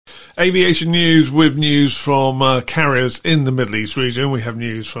Aviation news with news from carriers in the Middle East region. We have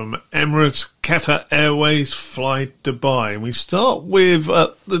news from Emirates, Qatar Airways, flydubai. And we start with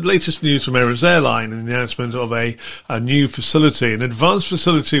the latest news from Emirates Airline and the announcement of a new facility, an advanced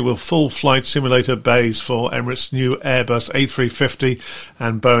facility with full flight simulator bays for Emirates' new Airbus A350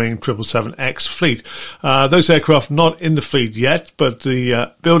 and Boeing 777X fleet. Those aircraft not in the fleet yet, but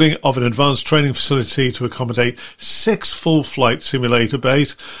the building of an advanced training facility to accommodate 6 full flight simulator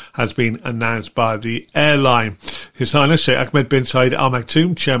bays has been announced by the airline. His Highness Sheikh Ahmed bin Zayed Al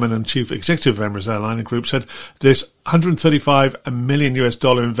Maktoum, Chairman and Chief Executive of Emirates Airline Group, said this $135 million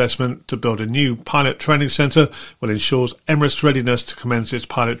investment to build a new pilot training centre will ensure Emirates' readiness to commence its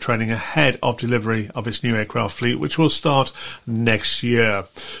pilot training ahead of delivery of its new aircraft fleet, which will start next year.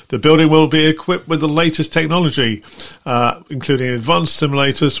 The building will be equipped with the latest technology, including advanced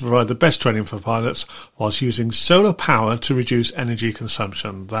simulators to provide the best training for pilots, whilst using solar power to reduce energy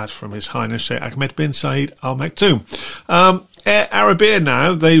consumption. That from His Highness Sheikh Ahmed bin Zayed Al Maktoum. Air Arabia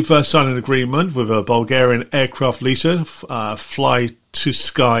now, they've signed an agreement with a Bulgarian aircraft leaser, Fly to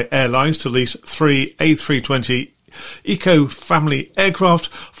Sky Airlines, to lease 3 A320 eco-family aircraft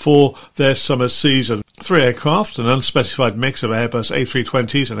for their summer season. 3 aircraft, an unspecified mix of Airbus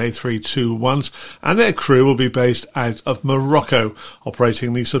A320s and A321s, and their crew will be based out of Morocco,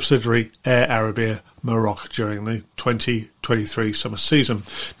 operating the subsidiary Air Arabia Morocco during the 2023 summer season.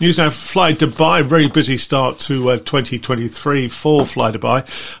 News now, flydubai, very busy start to 2023 for flydubai,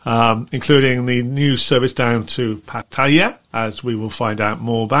 including the new service down to Pattaya, as we will find out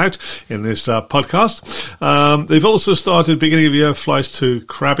more about in this podcast. They've also started beginning of the year flights to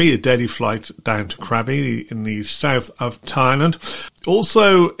Krabi, a daily flight down to Krabi in the south of Thailand.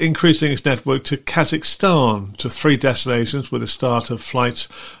 Also increasing its network to Kazakhstan to 3 destinations with the start of flights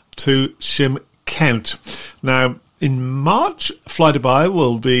to Shymkent. Now, in March, flydubai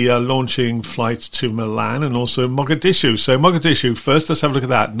will be launching flights to Milan and also Mogadishu. So Mogadishu first, let's have a look at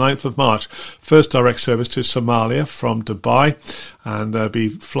that. 9th of March, first direct service to Somalia from Dubai, and they'll be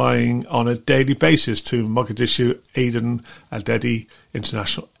flying on a daily basis to Mogadishu Aden Adedi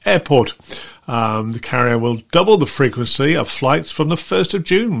International Airport. The carrier will double the frequency of flights from the 1st of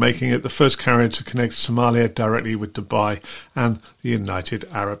June, making it the first carrier to connect Somalia directly with Dubai and the United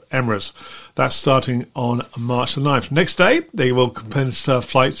Arab Emirates. That's starting on March the 9th. Next day, they will commence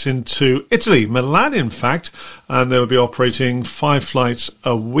flights into Italy, Milan in fact, and they will be operating 5 flights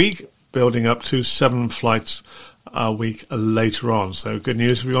a week, building up to 7 flights a week later on. So good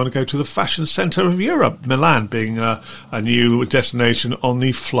news if you want to go to the fashion centre of Europe, Milan being a new destination on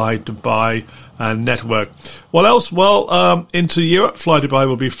the flydubai network. What else? Well, into Europe, flydubai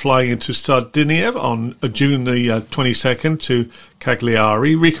will be flying into Sardinia on June the 22nd to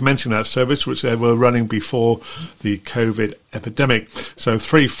Cagliari, recommencing that service which they were running before the COVID epidemic. So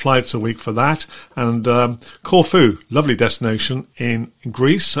 3 flights a week for that. And Corfu, lovely destination in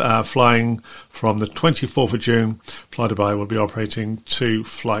Greece, flying from the 24th of June. flydubai will be operating 2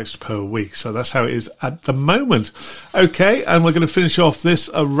 flights per week. So that's how it is at the moment. Okay, and we're going to finish off this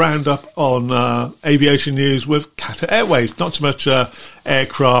roundup on aviation news with Qatar Airways. Not so much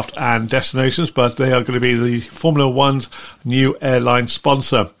aircraft and destinations, but they are going to be the Formula One's new airline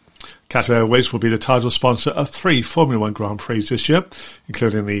sponsor. Qatar Airways will be the title sponsor of 3 Formula One Grand Prix this year,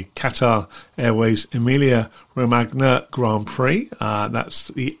 including the Qatar Airways Emilia-Romagna Grand Prix. That's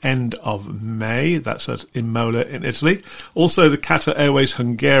the end of May. That's at Imola in Italy. Also, the Qatar Airways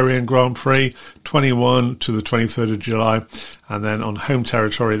Hungarian Grand Prix, 21 to the 23rd of July. And then on home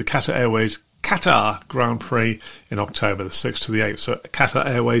territory, the Qatar Airways Qatar Grand Prix in October, the 6th to the 8th. So Qatar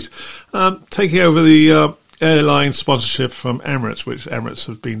Airways taking over the airline sponsorship from Emirates, which Emirates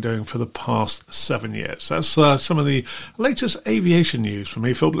have been doing for the past 7 years. That's some of the latest aviation news from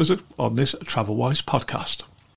me, Phil Blizzard, on this TravelWise podcast.